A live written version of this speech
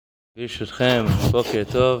Yishutchem, Boker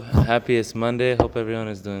Tov, happiest Monday. Hope everyone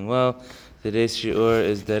is doing well. Today's shiur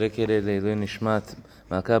is dedicated to Leilu Nishmat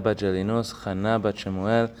Malka bat Jelinos, Chana bat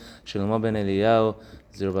Shemuel, Shlomo ben Eliyahu,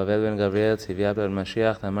 Zerubbabel ben Gabriel, Tzivia bat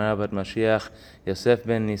Mashiach, Tamara bat Mashiach, Yosef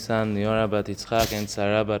ben Nisan, Liora bat Yitzchak, and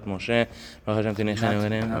Sarah bat Moshe. Baruch Hashem Tinechenu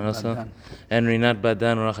Genem, also. And Rinat bat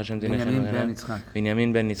Dan, Baruch Hashem Tinechenu Genem.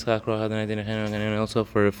 Binyamin ben Yitzchak, Baruch Adonai Tinechenu Genem. Also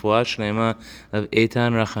for Refuah Shlema of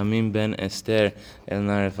Eitan Rachamim ben Esther, El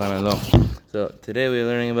Narefan Alom. So today we're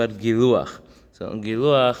learning about Gilוח. So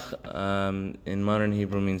Gilוח in modern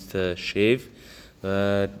Hebrew means to shave.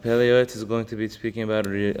 But Pele Yoetz is going to be speaking about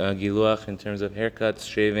Gilוח in terms of haircuts,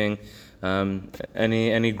 shaving,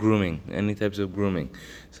 any grooming, any types of grooming.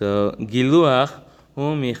 So Gilוח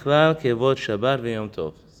hu michlal kevod Shabbat veYom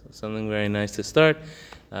Tov. So something very nice to start.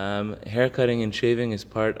 Haircutting and shaving is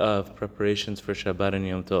part of preparations for Shabbat and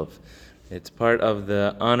Yom Tov. It's part of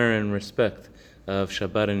the honor and respect of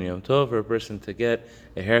Shabbat and Yom Tov for a person to get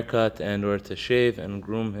a haircut and or to shave and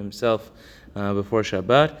groom himself before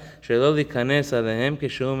Shabbat.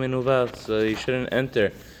 So you shouldn't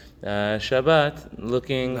enter Shabbat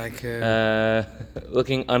looking like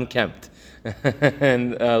looking unkempt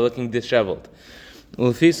and looking disheveled.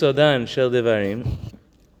 Ulfi sodan shel devarim.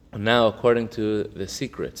 Now, according to the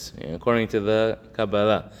secrets, according to the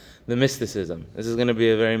Kabbalah, the mysticism. This is going to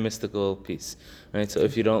be a very mystical piece, right? So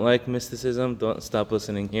if you don't like mysticism, don't stop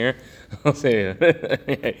listening here. I'll say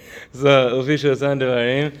it. So,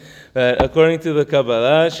 but according to the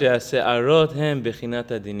Kabbalah,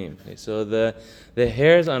 so the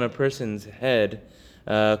hairs on a person's head,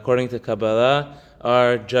 according to Kabbalah,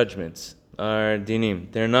 are judgments, are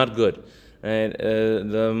dinim. They're not good. Right?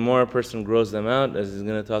 The more a person grows them out, as he's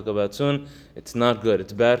going to talk about soon, it's not good.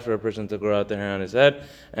 It's bad for a person to grow out the hair on his head.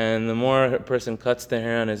 And the more a person cuts the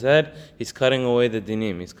hair on his head, he's cutting away the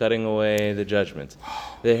dinim. He's cutting away the judgments.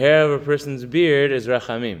 The hair of a person's beard is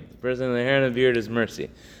rachamim. The hair on the beard is mercy.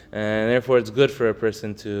 And therefore it's good for a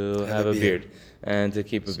person to have a beard and to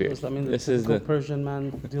keep a beard. Does that mean that the Persian man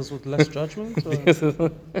deals with less judgment?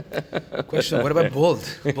 Question, what about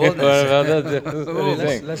boldness? What about that? What are you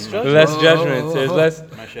saying? Less judgment. Less judgment. There's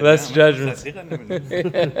less judgment.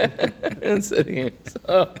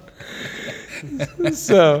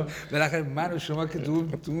 So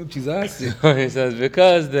he says,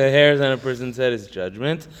 because the hairs on a person's head is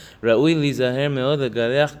judgment,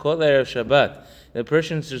 the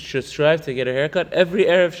person should strive to get a haircut every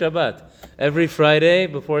Erev Shabbat. Every Friday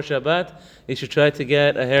before Shabbat, he should try to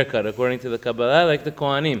get a haircut, according to the Kabbalah, like the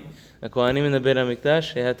Kohanim. The Kohanim in the Beit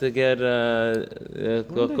HaMikdash, they had to get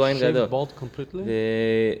Kohen Gadol. Bald completely?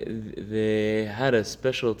 They had a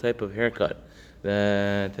special type of haircut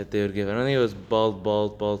that they would give. I don't think it was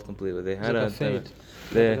bald completely. They had a fade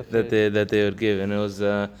that they would give, and it was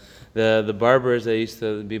the barbers that used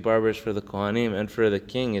to be barbers for the Kohanim and for the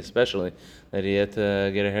king especially, that he had to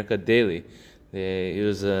get a haircut daily. It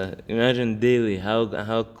was imagine daily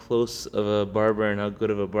how close of a barber and how good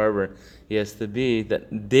of a barber he has to be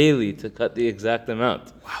that daily to cut the exact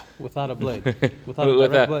amount. Wow! Without a blade.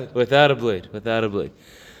 Without a blade.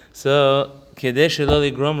 So כדי שלא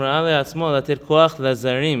לגרום רעה לעצמו לתת כוח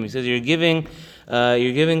לזרים. He says you're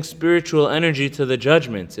giving spiritual energy to the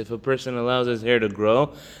judgments if a person allows his hair to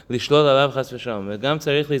grow. לשלוט עליו חס ושלום. וגם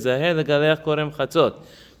צריך להיזהר לגלח קודם חצות.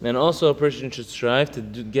 And also a person should strive to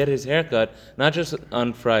get his haircut not just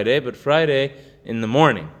on Friday, but Friday in the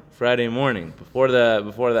morning, Friday morning, before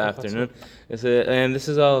the afternoon. And this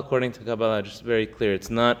is all according to Kabbalah, just very clear. It's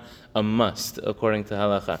not a must according to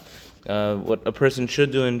Halakha. What a person should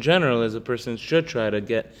do in general is a person should try to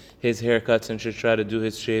get his haircuts and should try to do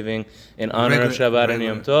his shaving in honor of Shabbat and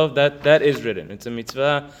Yom Tov. That is written. It's a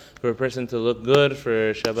mitzvah for a person to look good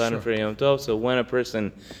for Shabbat and for Yom Tov. So when a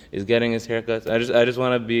person is getting his haircuts, I just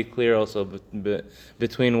want to be clear also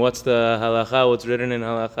between what's the halakha, what's written in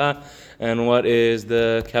halakha, and what is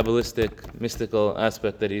the Kabbalistic, mystical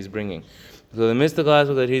aspect that he's bringing. So the mystical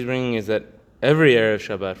aspect that he's bringing is that every Erev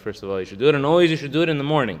Shabbat, first of all, you should do it, and always you should do it in the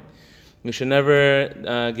morning. You should never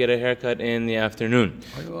get a haircut in the afternoon.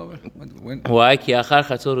 Why? Because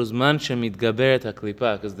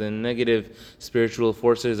the negative spiritual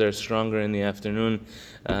forces are stronger in the afternoon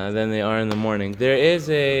than they are in the morning. There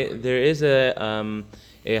is a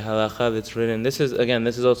halakha that's written. This is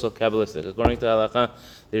also Kabbalistic. According to halakha,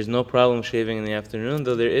 there's no problem shaving in the afternoon,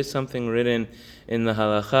 though there is something written in the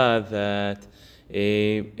halakha that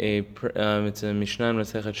it's a Mishnah in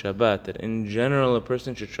Masechet Shabbat that in general a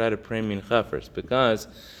person should try to pray mincha first, because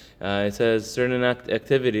It says certain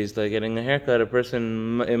activities like getting a haircut, a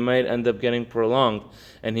person it might end up getting prolonged,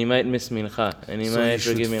 and he might miss mincha, and he might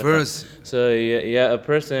forgive mincha. So a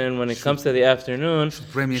person when it comes to the afternoon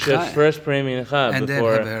should first pray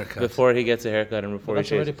mincha before he gets a haircut and before he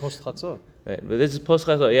shaves. That's already post chatzot. Right, but this is post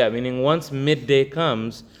chatzot. Yeah, meaning once midday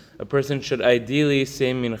comes, a person should ideally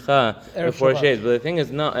say mincha before he shaves. But the thing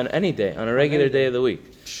is, not on any day, on a regular day of the week,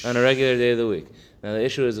 on a regular day of the week. Now the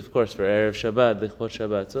issue is, of course, for Erev Shabbat, Lichot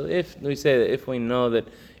Shabbat. So if we say that if we know that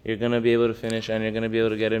you're going to be able to finish and you're going to be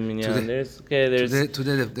able to get a minyan, today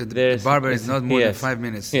the barber is not more than 5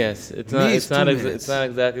 minutes. Yes, it's not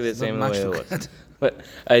exactly the same the way it was. But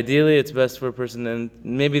ideally, it's best for a person, and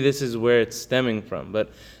maybe this is where it's stemming from.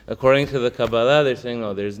 But according to the Kabbalah, they're saying,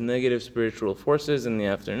 there's negative spiritual forces in the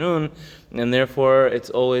afternoon, and therefore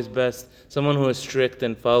it's always best. Someone who is strict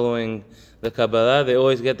and following the Kabbalah, they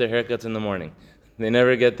always get their haircuts in the morning. They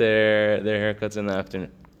never get their haircuts in the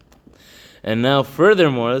afternoon. And now,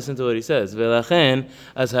 furthermore, listen to what he says. Velachen,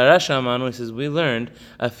 as Harashamanu, he says, we learned,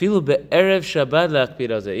 afilu be'erev Shabbat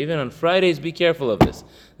la'akpid al zeh. Even on Fridays, be careful of this.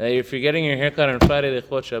 That if you're getting your haircut on Friday,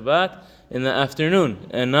 Lichot Shabbat, in the afternoon,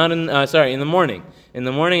 and not in the morning. In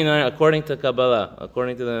the morning, according to Kabbalah,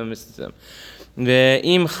 according to the mysticism.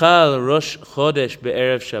 Ve'im chal Rosh Chodesh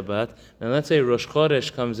be'erev Shabbat. Now, let's say Rosh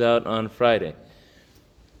Chodesh comes out on Friday.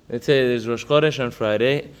 Let's say there's Rosh Chodesh on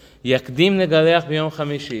Friday. Yakdim negaleach b'yom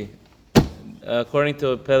chamishi. According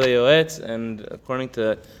to Pele Yoetz and according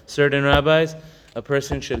to certain rabbis, a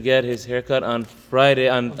person should get his haircut on Friday,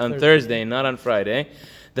 on Thursday, not on Friday.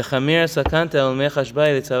 The Chamir Sakanta el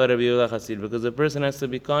Mechashbai Litzavar Rabbi Yehuda Chassid, because the person has to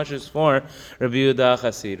be conscious for Rabbi Yehuda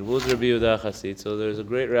Chassid. Who's Rabbi Yehuda Chassid? So there's a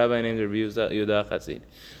great rabbi named Rabbi Yehuda Chassid,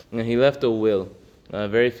 and he left a will, a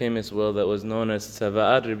very famous will that was known as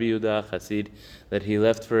Tzava'at Rabbi Yehuda Chassid, that he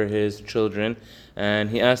left for his children, and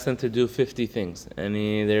he asked them to do 50 things. And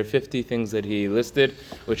there are 50 things that he listed,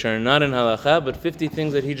 which are not in halacha, but 50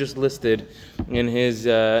 things that he just listed in his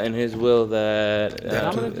will that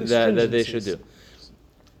they should do.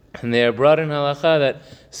 And they are brought in halacha that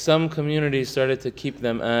some communities started to keep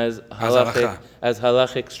them as halachic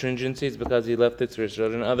stringencies because he left it for his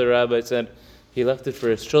children. Other rabbis said he left it for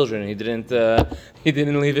his children. He didn't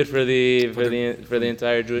leave it for the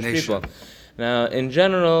entire Jewish people. Now, in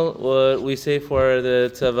general, what we say for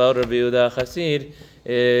the Tzava'ot Rabbi Yehuda Chassid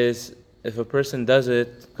is if a person does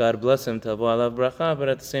it, God bless him, Tavo alav bracha, but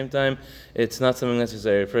at the same time, it's not something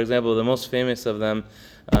necessary. For example, the most famous of them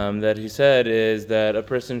that he said is that a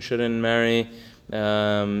person shouldn't marry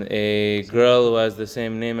a girl who has the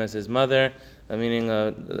same name as his mother, meaning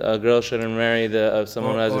a girl shouldn't marry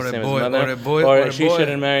someone who has the same as his mother, or she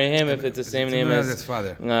shouldn't marry him if it's the same name as his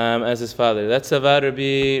father. That's Tzava'at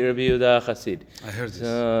Rabbi Yehuda Chassid. I heard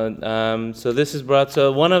this. So this is brought.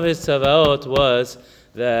 So one of his tzava'ot was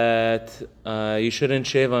that you shouldn't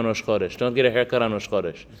shave on Rosh Chodesh. Don't get a haircut on Rosh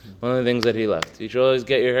Chodesh. One of the things that he left. You should always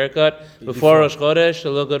get your haircut before Rosh Chodesh to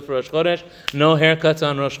look good for Rosh Chodesh. No haircuts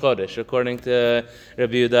on Rosh Chodesh, according to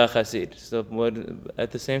Rabbi Yehuda Chassid. So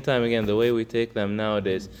at the same time, again, the way we take them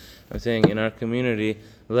nowadays, I'm saying in our community,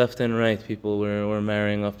 left and right, people were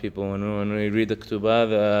marrying off people. When we read the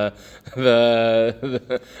ketubah,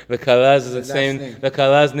 the kalaz is the same. The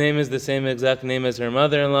kalaz's name is the same exact name as her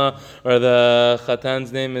mother-in-law, or the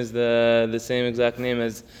chatan's name is the same exact name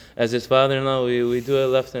as his father-in-law. We do it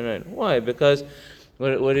left and right. Why? Because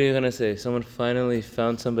what are you gonna say? Someone finally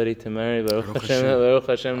found somebody to marry, Baruch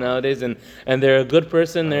Hashem nowadays, and they're a good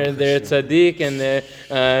person. They're tzaddik and they're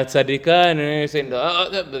tzaddika, and you're saying,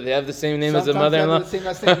 but they have the same name as the mother-in-law. The same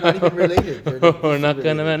last name, not even related. We're not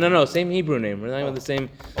gonna. No, same Hebrew name. We're not even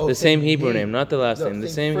the same Hebrew name, not the last name. The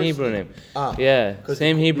same Hebrew name. Yeah,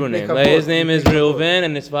 same Hebrew name. Like his name is Reuven,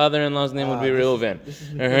 and his father-in-law's name would be Reuven.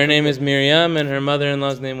 Her name is Miriam, and her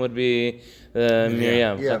mother-in-law's name would be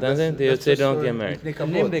Miriam. They don't get married. The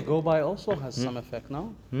name they go by also has some effect,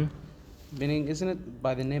 no? Meaning, isn't it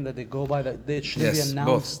by the name that they go by that it should be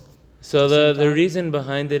announced? So the reason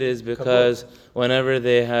behind it is because whenever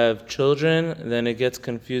they have children, then it gets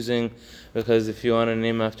confusing, because if you want to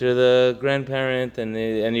name after the grandparent and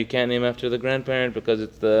you can't name after the grandparent because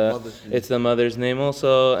it's the mother's name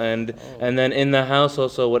also, and then in the house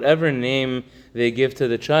also, whatever name they give to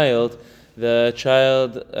the child, if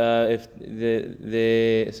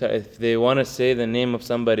they want to say the name of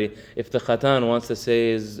somebody, if the khatan wants to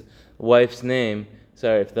say his wife's name,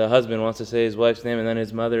 if the husband wants to say his wife's name and then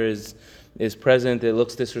his mother is present, it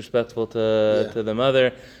looks disrespectful to the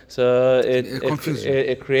mother. So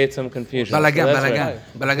it creates some confusion.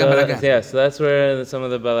 Balagan. Yeah, so that's where some of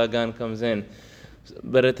the balagan comes in.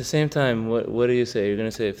 But at the same time, what do you say? You're going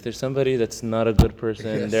to say, if there's somebody that's not a good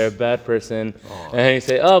person, they're a bad person, and you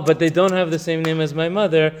say, oh, but they don't have the same name as my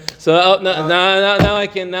mother, so now I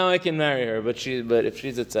can marry her. But if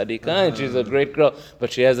she's a tzadikah and she's a great girl,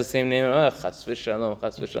 but she has the same name, chas v'shalom,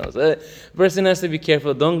 chas v'shalom. So the person has to be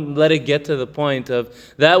careful. Don't let it get to the point of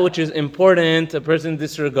that which is important, a person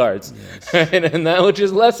disregards, right? And that which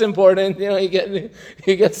is less important,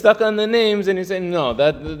 you get stuck on the names, and you say, no,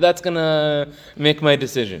 that's gonna make my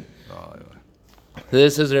decision.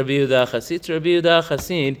 This is Rabbi Yehuda Chassid. Rabbi Yehuda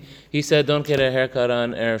Chassid, he said, don't get a haircut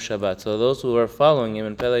on Erev Shabbat. So those who are following him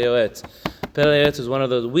in Pele Yoetz is one of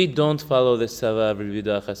those. We don't follow this tzava of Rabbi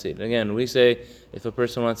Yehuda Chassid. Again, we say if a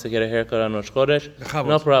person wants to get a haircut on Rosh Chodesh,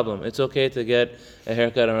 no problem. It's okay to get a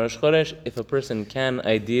haircut on Rosh Chodesh. If a person can,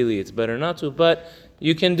 ideally, it's better not to, but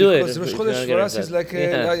you can do it. Because Rosh Chodesh for us is like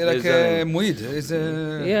a muid.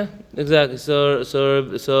 Yeah, exactly. So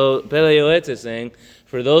Pele Yoetz is saying,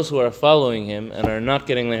 for those who are following him and are not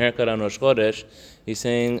getting the haircut on Rosh Chodesh, he's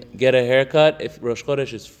saying, get a haircut if Rosh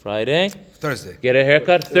Chodesh is Thursday. Get a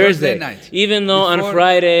haircut Thursday night. Even though on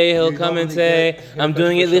Friday he'll come and say, I'm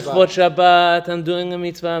doing it Lichvot Shabbat, I'm doing a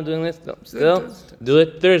mitzvah, I'm doing this. No, still, do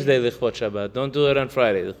it Thursday Lichvot Shabbat. Don't do it on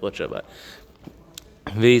Friday Lichvot Shabbat.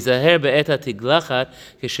 ויזהר בעת התגלחת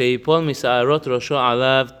כשיפול משערות ראשו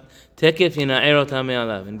עליו תקף ינער אותם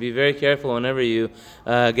מעליו. And be very careful whenever you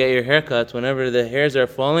get your haircuts, whenever the hairs are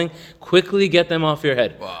falling, quickly get them off your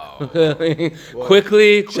head. Wow.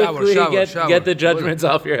 quickly shower. Get the judgments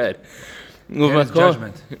off your head.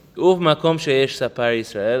 ובמקום שיש ספר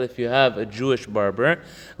ישראל, if you have a Jewish barber,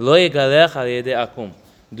 לא יגלח על ידי עקום.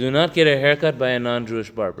 Do not get a haircut by a non-Jewish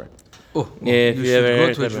barber. If you should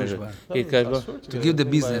go to a Jewish bar to give the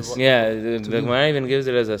business. Yeah, the Gemara even gives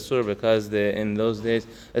it as asur because in those days,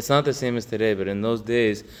 it's not the same as today, but in those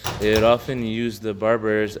days, they would often use the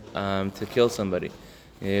barbers to kill somebody.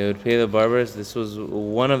 They would pay the barbers. This was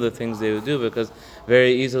one of the things they would do because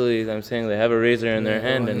very easily, I'm saying, they have a razor in their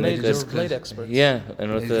hand and they could blade experts. Yeah,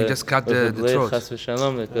 and with you just cut the blade, throat. Chas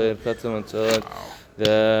v'shalom, they could cut someone. So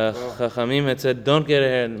the Chachamim had said, don't get a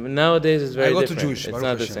hair. Nowadays, it's very different. Jewish, it's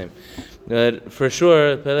not the same. But for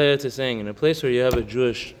sure, Pele Yoetz is saying, in a place where you have a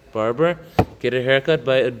Jewish barber, get a haircut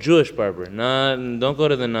by a Jewish barber. Don't go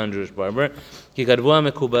to the non-Jewish barber. כי כתבו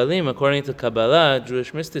המקובלים, according to Kabbalah,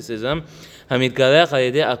 Jewish mysticism, המתגלח על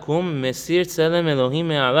ידי עקום מסיר צלם אלוהים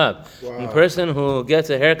מעליו. The person who gets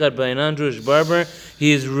a haircut by a non-Jewish barber,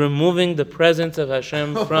 he is removing the presence of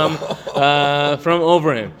Hashem from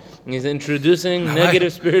over him. He's introducing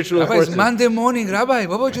negative spiritual forces. It's Monday morning, Rabbi.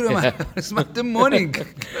 What about you, Rabbi? It's Monday morning.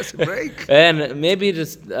 Give us a break. And maybe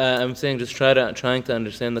I'm saying just trying to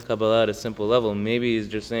understand the Kabbalah at a simple level. Maybe he's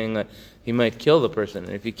just saying that he might kill the person.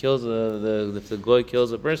 And if he kills if the goy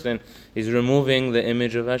kills a person, he's removing the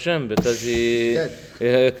image of Hashem because he's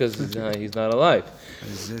not alive.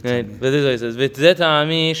 Right. But this is what he says. וזה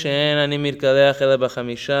טעמי שאין אני מתקלח אלא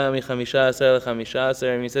מ-15 ל-15.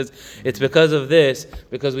 And he says, it's because of this,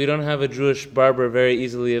 because we don't have a Jewish barber very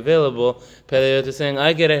easily available. Pele Yoetz is saying,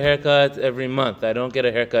 I get a haircut every month. I don't get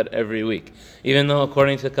a haircut every week. Even though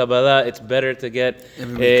according to Kabbalah, it's better to get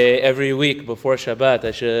every week before Shabbat.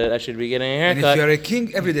 I should be getting a haircut. And if you're a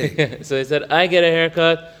king, every day. So he said, I get a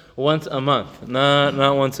haircut once a month,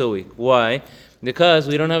 not once a week. Why? Because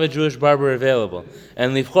we don't have a Jewish barber available.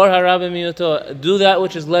 And livchor hara b'miyuto, do that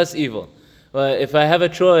which is less evil. If I have a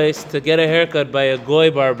choice to get a haircut by a goy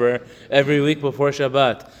barber every week before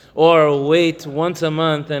Shabbat, or wait once a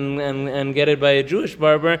month and get it by a Jewish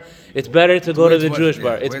barber, it's better to go to the Jewish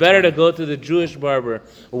barber. It's better to go to the Jewish barber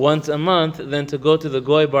once a month than to go to the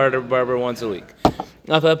goy barber once a week.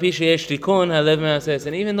 And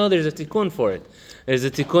even though there's a tikkun for it, there's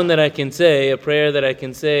a tikkun that I can say, a prayer that I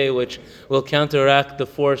can say, which will counteract the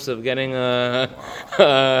force of getting a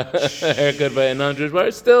haircut by a non-Jewish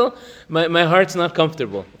barber. Still, my heart's not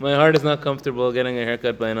comfortable. My heart is not comfortable getting a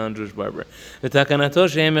haircut by a non-Jewish barber. And let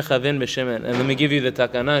me give you the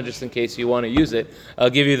takana, just in case you want to use it.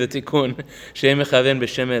 I'll give you the tikkun.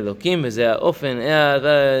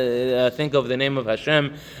 Think of the name of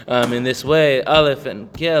Hashem in this way. Aleph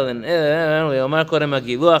and Kel and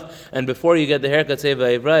Gilוח. And before you get the haircut, say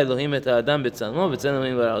vayivra Elohim et ha'adam b'tzalmo b'tzalmo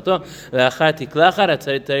Elohim barato ve'achar tiklachar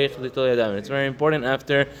tzarich litol yadayim. It's very important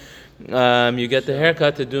after you get the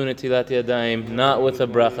haircut to do netilat yadayim, not with a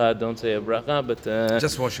bracha. Don't say a bracha, but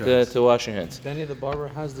just wash your hands. To wash your hands. Benny the barber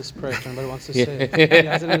has this prayer. If anybody wants to say it, he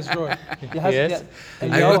has it in his drawer. Yes.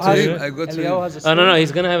 I go to him. No.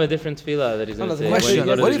 He's gonna have a different tefillah that he's gonna say.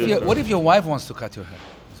 What if your wife wants to cut your hair?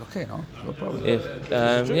 It's okay, no problem.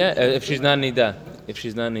 If she's not nida.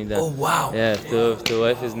 Oh wow. Yeah, if the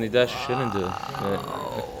wife is nida, she shouldn't do it.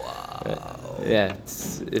 Yeah,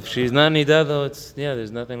 if she's not nida though,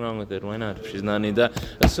 there's nothing wrong with it. Why not? If she's not nida,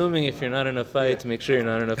 assuming if you're not in a fight, make sure you're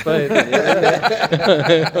not in a fight.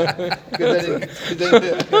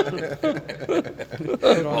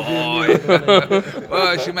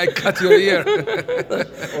 Oh, she might cut your ear.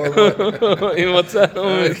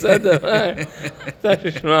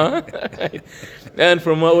 And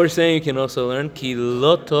from what we're saying, you can also learn כי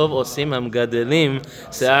לא טוב עושים המגדלים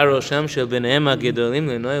שיער ראשם של בניהם הגדולים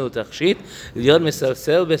לנוי ותכשיט להיות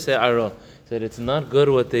מסלסל בשערו. So it's not good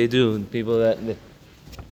what they do.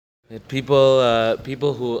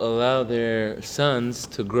 People who allow their sons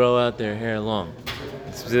to grow out their hair long.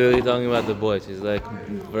 Specifically talking about the boys. He's like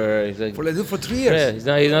For 3 years.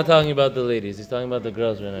 Yeah, he's not talking about the ladies. He's talking about the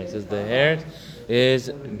girls right now. He says the hair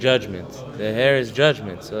is judgment. The hair is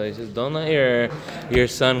judgment. So he says, don't let your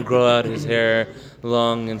son grow out his hair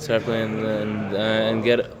long and start playing and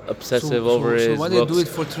get obsessive over his So why looks. they do it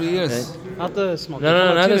for 3 years? Right? Not the small kids.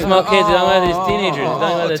 No, not the small kids. He's talking about these teenagers. He's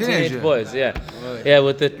talking about the teenager. teenage boys. Yeah.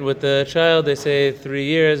 With the child, they say 3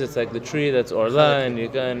 years. It's like the tree that's orla, and you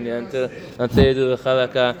can until you do the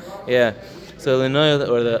chalaka. Yeah. So lenoil,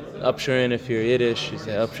 or the upshurin if you're Yiddish, you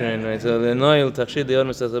say upshurin, right? So lenoil tachshid liot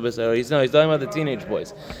mesasel b'sa'aro. He's talking about the teenage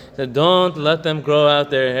boys. So don't let them grow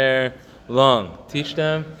out their hair long. Teach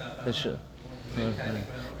them the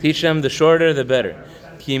shorter, the better.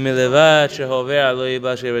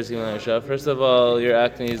 First of all,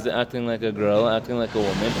 he's acting like a girl, acting like a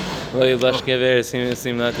woman.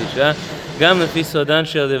 גם לפי סודן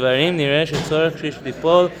של דברים נראה שצורך שיש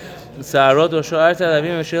ליפול שערות או שוערת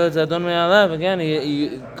עלבים ושאלת זדון מעליו. Again,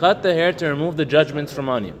 you cut the hair to remove the judgments from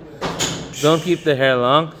on you. Don't keep the hair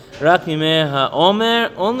long. רק מימי העומר,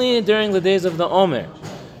 only during the days of the Omer.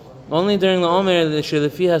 Only during the Omer,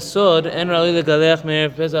 שלפי הסוד, אין ראוי לגלח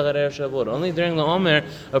מערב פסח עד ערב שבועות. Only during the Omer,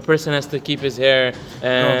 a person has to keep his hair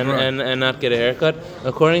and not get a haircut.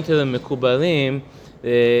 According to the Mekubalim,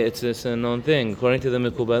 it's a known thing. According to the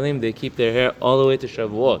Mekubalim, they keep their hair all the way to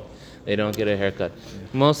Shavuot. They don't get a haircut.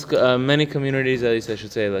 Many communities, at least I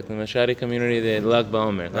should say, like the Mashari community, they Lag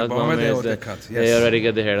BaOmer. Lag BaOmer is they already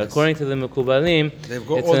get the hair. Yes. According to the Mekubalim,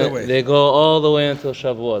 they go all the way until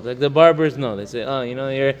Shavuot. Like the barbers know. They say, oh,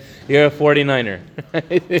 you're a 49er.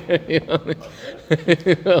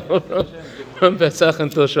 From Pesach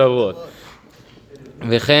until Shavuot.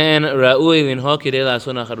 וכן ראוי לנהוג כדי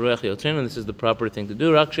לעשות נחת רוח יוצרנו. This is the proper thing to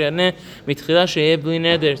do. רק שיענה מתחילה שיהיה בלי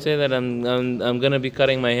נדר. Say that I'm going to be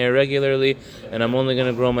cutting my hair regularly and I'm only going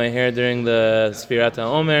to grow my hair during the ספירת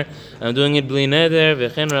העומר. I'm doing it בלי נדר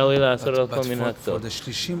וכן ראוי לעשות על כל מנהג טוב. For the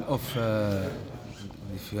shlishim of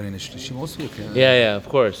if you're in a shlishim also you can. Yeah, of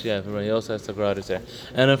course. Yeah, he also has to grow out his hair.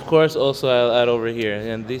 And of course, also I'll add over here,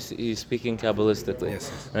 and this he's speaking Kabbalistically.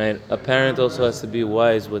 Yes. Right? A parent also has to be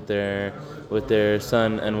wise with their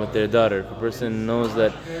son and with their daughter. If a person knows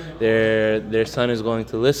that their son is going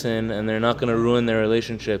to listen and they're not going to ruin their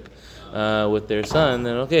relationship with their son,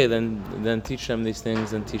 then okay, then teach them these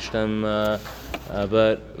things and teach them.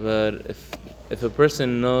 But if a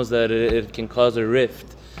person knows that it can cause a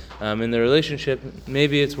rift in the relationship,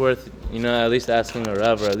 maybe it's worth at least asking a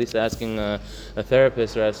rav, or at least asking a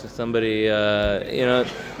therapist, or asking somebody.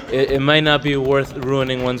 It might not be worth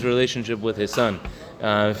ruining one's relationship with his son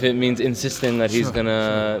if it means insisting that he's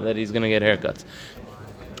gonna get haircuts.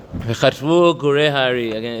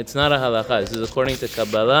 Again, it's not a halakha. This is according to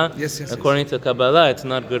Kabbalah. Yes. According to Kabbalah, it's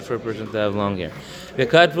not good for a person to have long hair.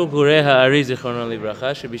 וכתבו גורי הארי זיכרונו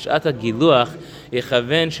לברכה שבשעת הגילוח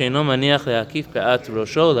יכוון שאינו מניח להקיף פאת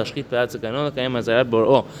ראשו ולהשחית פאת זקנו לקיים אזהרת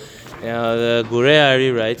בוראו. The Gurei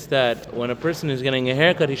Ari writes that when a person is getting a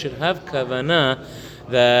haircut, he should have kavanah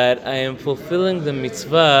that I am fulfilling the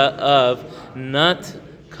mitzvah of not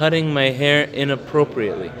cutting my hair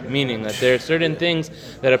inappropriately, meaning that there are certain things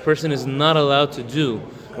that a person is not allowed to do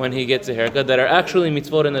when he gets a haircut that are actually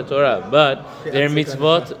mitzvot in the Torah, but they're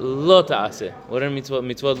mitzvot lo ta'aseh. What are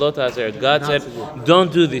mitzvot lo ta'aseh? God said,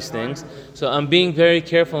 don't do these things. So I'm being very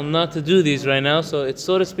careful not to do these right now, so it's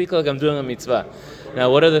so to speak like I'm doing a mitzvah. Now,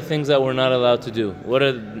 what are the things that we're not allowed to do?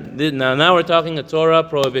 Now we're talking a Torah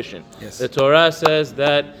prohibition. Yes. The Torah says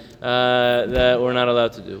that we're not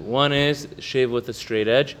allowed to do. One is shave with a straight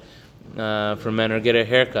edge for men, or get a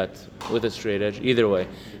haircut with a straight edge. Either way,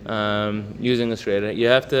 using a straight edge,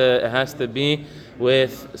 it has to be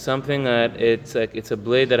with something that it's a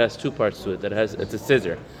blade that has two parts to it. It's a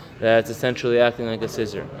scissor. That's essentially acting like a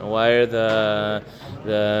scissor. Why are the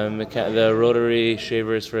rotary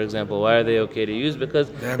shavers, for example, why are they okay to use?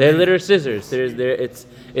 Because they're literal scissors.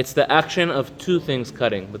 It's the action of two things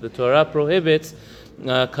cutting, but the Torah prohibits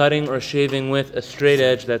cutting or shaving with a straight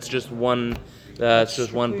edge that's just one That's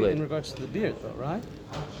just one Strictly blade. in regards to the beard, though, right?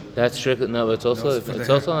 That's strictly no. It's also for it's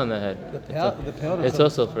the also on the head. The peyote. It's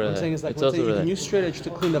also for I'm the saying head. is like, It's let's say also you for can the use straight edge to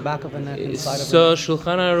clean the back of the neck and side of the So neck.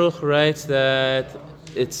 Shulchan Aruch writes that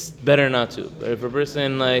it's better not to. But if a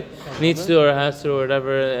person like needs to or has to or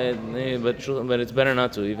whatever, but it's better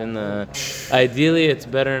not to. Even ideally, it's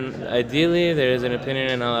better. Ideally, there is an opinion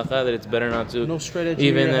in halakha that it's better not to. No straight edge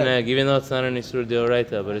Even in the your neck, even though it's not an isur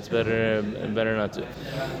deoraita, but it's better not to.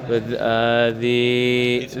 But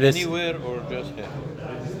It's this anywhere or just here?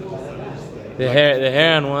 the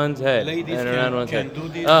hair on one's head Ladies and around one's can head. do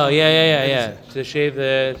this. Oh yeah. To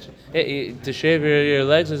shave your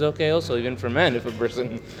legs is okay also, even for men. If a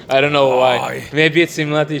person, I don't know why. Maybe it's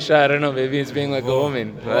simlat isha. I don't know. Maybe it's being like a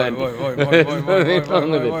woman. There's nothing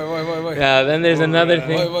wrong with it. Yeah. Then there's another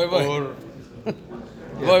thing.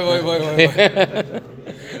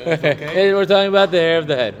 Hey, we're talking about the hair of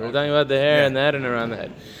the head. We're talking about the hair and the head and around the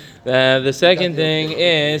head. The second thing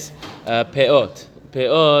is peot.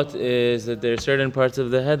 Peot is that there are certain parts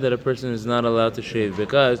of the head that a person is not allowed to shave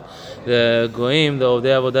because the goyim, the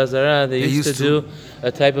Ovdei Avodah Zarah, they used to do a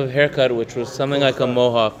type of haircut which was something like a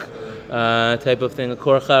mohawk type of thing, a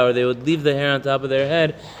korcha, or they would leave the hair on top of their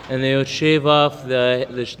head and they would shave off the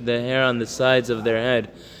hair on the sides of their head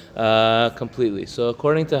completely. So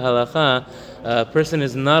according to halakha, a person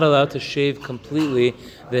is not allowed to shave completely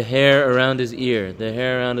the hair around his ear. The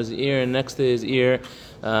hair around his ear and next to his ear,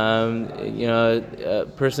 a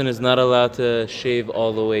person is not allowed to shave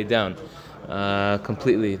all the way down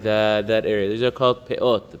completely that area. These are called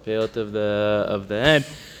peot, the peot of the head.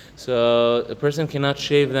 So a person cannot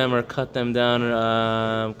shave them or cut them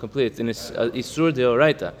down completely. It's an isur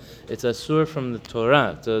deoraita. It's a sur from the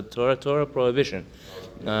Torah. It's a Torah prohibition.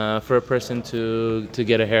 For a person to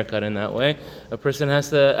get a haircut in that way, a person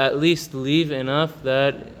has to at least leave enough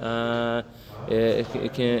that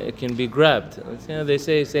it can be grabbed. They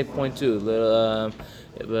say 0.2,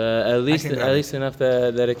 but at least enough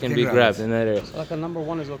that it can be grabbed in that area. So like a number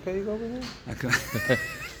one is okay, you go over here?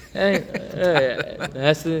 It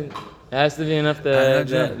has to be enough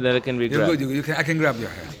that it can be You're grabbed. good. I can grab your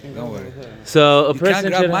hair. Don't worry. So a You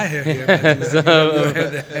person can't grab should- my hair here.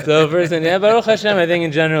 so a person, Baruch Hashem, I think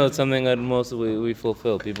in general it's something that most we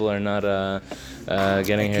fulfill. People are not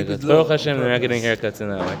getting keep it haircuts. low Baruch Hashem, on they're not getting purpose. haircuts in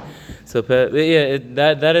that way. So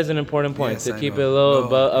that is an important point, Yes, to I keep know. it low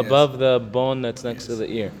Low, above yes. the bone that's next to the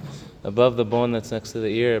ear. Above the bone that's next to the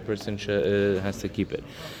ear, a person has to keep it.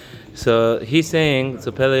 So he's saying,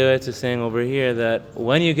 so Pele Yoetz is saying over here that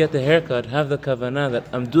when you get the haircut, have the kavanah that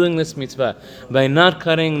I'm doing this mitzvah by not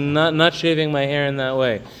shaving my hair in that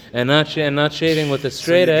way, and not shaving with a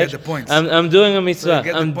straight you get edge. the points. I'm doing a mitzvah. you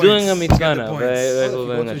get the I'm points. doing a You mitzvah get the now. points. Well, if you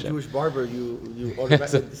go to a Jewish barber, you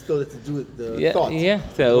automatically still have to do it, the thought.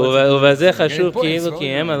 ובזה חשוב points, כאילו oh, כי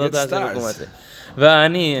הם you לא get תעשה stars. מקום הזה.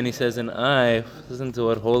 and he says, and I, listen to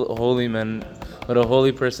what a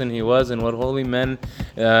holy person he was and what holy men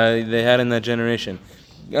they had in that generation.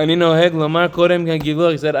 אני נוהג לומר קודם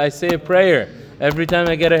כגילוח, he said, I say a prayer every time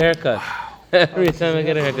I get a haircut. Every time I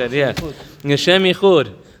get a haircut, yeah. לשם ייחוד.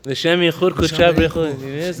 לשם ייחוד קודשה בריחוד.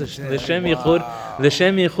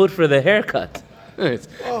 לשם ייחוד for the haircut.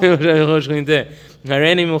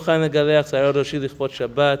 הריני מוכן לגלח שערות ראשי לכבוד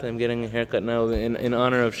שבת. I'm getting a haircut now in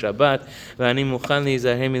honor of Shabbat. ואני מוכן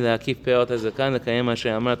להיזהר מלהקיף פאות הזקן, לקיים מה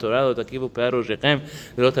שאמר תורה, לא תקיפו פאת ראשיכם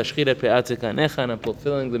ולא תשחית את פאת זקניך. And I'm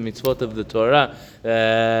fulfilling the mitzvot of the Torah.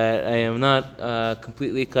 I am not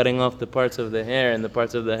completely cutting off the parts of the hair and the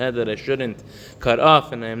parts of the head that I shouldn't cut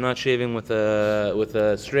off, and I am not shaving with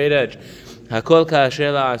a straight edge. הכל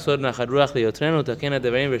כאשר לעשות נחת רוח ליוצרנו, תקן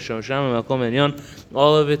הדברים ושמשם במקום עליון.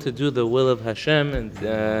 All of it to do the will of Hashem and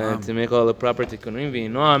to make all the proper tikkunim.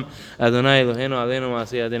 וינועם אדוני אלוהינו עלינו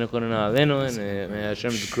מעשי ידינו כוננה עלינו, and may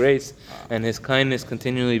Hashem's grace and His kindness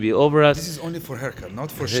continually be over us. This is only for haircut,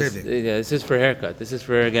 not for shaving. This is for haircut. This is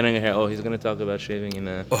for getting a hair. Oh, he's going to talk about shaving in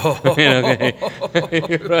a...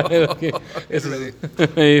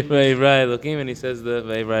 Vayivrai Elokim, and he says the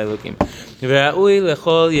Vayivrai Elokim. V'ra'ui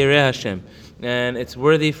lechol yireh Hashem. And it's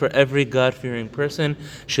worthy for every God-fearing person.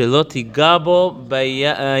 Shelo tigabo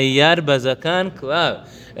bayad bazakan klav.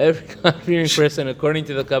 Every God-fearing person, according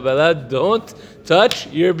to the Kabbalah, don't touch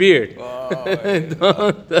your beard.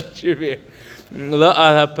 Don't touch your beard. Lo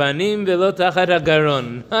al hapanim velo tachat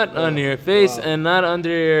hagaron. Not on your face and not under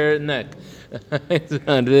your neck. Because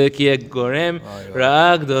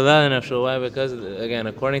again,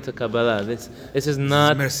 according to Kabbalah, this is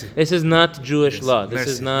not Jewish law. This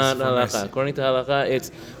is not halakha. According to halakha,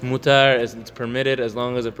 it's mutar, it's permitted as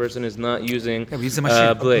long as a person is not using a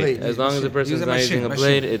blade. As long as a person is not using a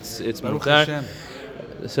blade, it's mutar.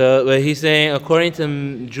 but he's saying, according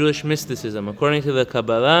to Jewish mysticism, according to the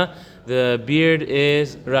Kabbalah, the beard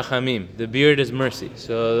is rachamim. The beard is mercy.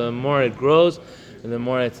 So the more it grows, the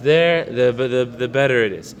more it's there, the better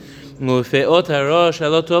it is. ופאות הראש,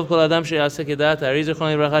 הלא טוב כל אדם שיעשה כדעת הארי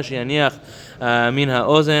זיכרונו לברכה שיניח מן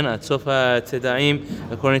האוזן עד סוף הצדעים.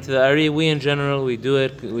 According to the Ari, we in general, we do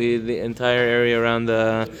it, the entire area around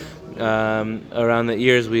the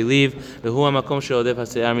ears we leave. והוא המקום שעודף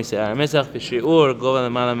השיער משיער המצח בשיעור גובה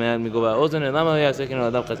למעלה מגובה האוזן. למה לא יעשה כן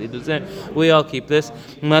אדם חסידות זה? We all keep this.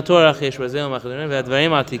 מה תורך יש בזה ומחזירים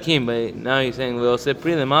והדברים העתיקים. Now he's saying ועושה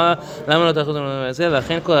פרי למעלה, למה לא תחוז למעלה זה?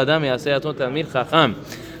 לכן כל אדם יעשה עצמו תלמיד חכם.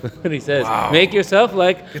 What he says, make yourself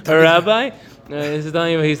like a rabbi. He's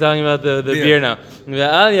talking about the beer now.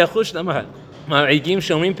 ואל יחוש למעלה. מרעיגים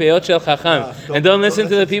שומרים פיות של חכם. And don't listen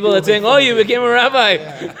to the people that saying, oh, you became a rabbi.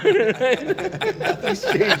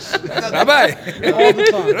 Rabbi. All the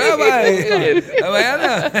time. Rabbi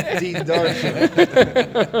Anna. Dean Darshan.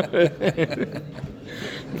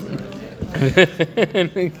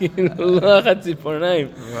 גילוח הציפורניים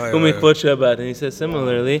הוא מכבוד שבת. And he says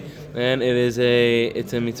similarly, and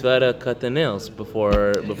it's a mitzvah to cut the nails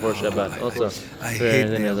before Shabbat also. I hate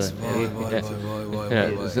nails.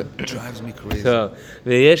 It drives me crazy.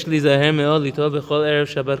 ויש להיזהר מאוד ליטול בכל ערב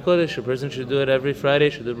שבת קודש. A person should do it every Friday,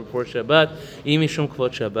 should do it before Shabbat. אם משום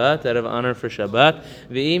כבוד שבת, out of honor for Shabbat.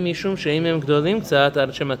 ואם משום שאם הם גדולים קצת,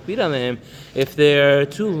 עד שמקפיד עליהם, if they are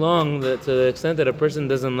too long, to the extent that a person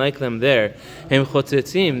doesn't like them there, הם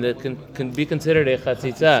חוצצים, that can be considered a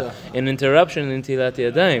chatzitza, an interruption in netilat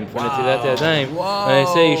yadayim. For netilat yadayim, when I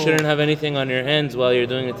say you shouldn't have anything on your hands while you're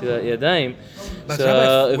doing netilat yadayim. But So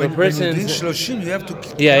Rabbi, if when a person, you're doing shloshim, you have to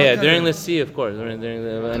keep during the sea, of course, during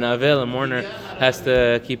an avel, a mourner has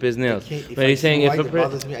to keep his nails. But he's saying if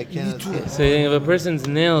a person's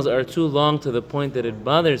nails are too long to the point that it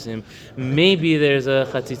bothers him, maybe there's a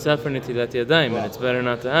chatzitza for netilat yadayim, and it's better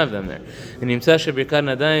not to have them there. And nimtza shebirkat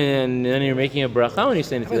nadayim, and then you're making a bracha when you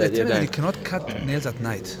say netilat yadayim. You cannot cut nails at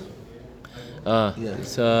night.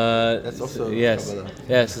 So That's also yes, Kabbalah.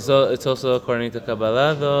 yes. So it's also according to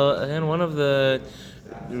Kabbalah. Though again, one of the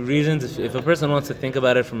reasons, if a person wants to think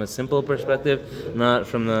about it from a simple perspective, not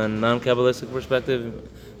from the non-Kabbalistic perspective,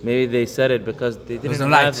 maybe they said it because they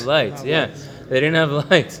didn't have lights. Yeah, they didn't have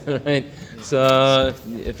lights, right? So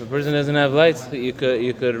if a person doesn't have lights, you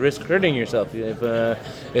could risk hurting yourself if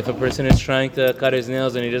a person is trying to cut his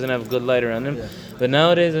nails and he doesn't have good light around him. Yeah. But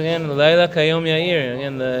nowadays, again, Laila Kayom Yair.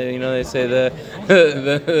 Again, they say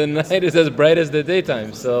the night is as bright as the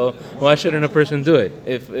daytime. So why shouldn't a person do it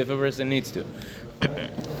if a person needs to?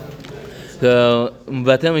 So,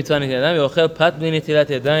 מבטל מצווה נטילת ידיים ואוכל פת בלי נטילת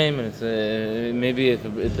ידיים. Maybe if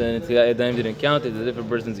the נטילת ידיים didn't count, it's as if a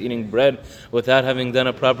person's eating bread without having done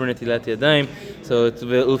a proper נטילת ידיים. So,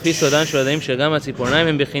 ולפי סודן של הדעים שגם הציפורניים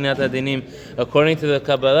הם בחינת הדינים. According to the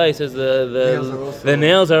Kabbalah, he says the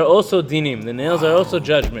nails are also dinim. The nails are also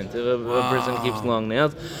judgment if a person keeps long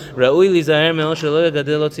nails. ראוי להיזהר מאוד שלא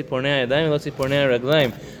יגדל לא ציפורני הידיים ולא ציפורני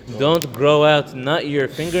הרגליים. Don't grow out not your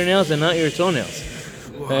fingernails and not your toenails.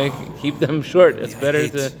 Keep them short. It's better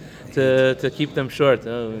to keep them short.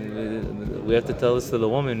 We have to tell this to the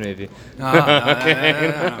woman, maybe.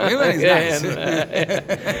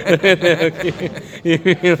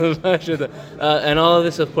 And all of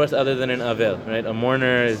this, of course, other than an avel, right? A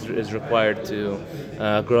mourner is required to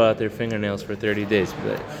grow out their fingernails for 30 days.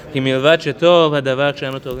 He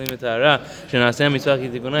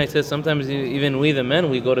says sometimes even we, the men,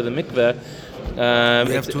 we go to the mikveh.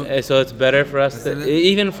 So it's better for us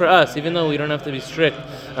even though we don't have to be strict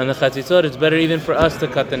on the chatzitzot, it's better even for us to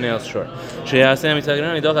cut the nails short. Just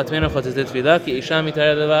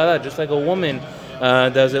like a woman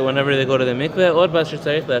does it whenever they go to the mikveh. עוד בה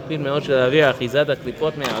שצריך להקפיד מאוד של להעביר אחיזת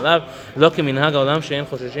הקליפות מעליו, לא כמנהג העולם שאין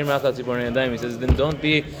חוששים רק על ציפורני ידיים. He says, then don't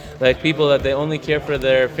be like people that they only care for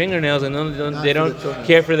their fingernails and they don't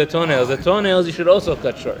care for the toenails. The toenails you should also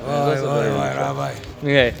cut short. Rabbi.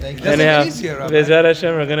 Okay. Anyhow, Bezrat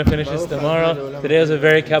Hashem, we're going to finish this tomorrow. Today was a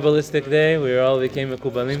very Kabbalistic day. We all became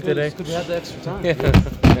Mekubalim today. It's good we had the extra time.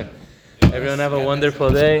 Everyone have a wonderful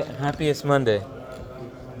day. Happiest Monday.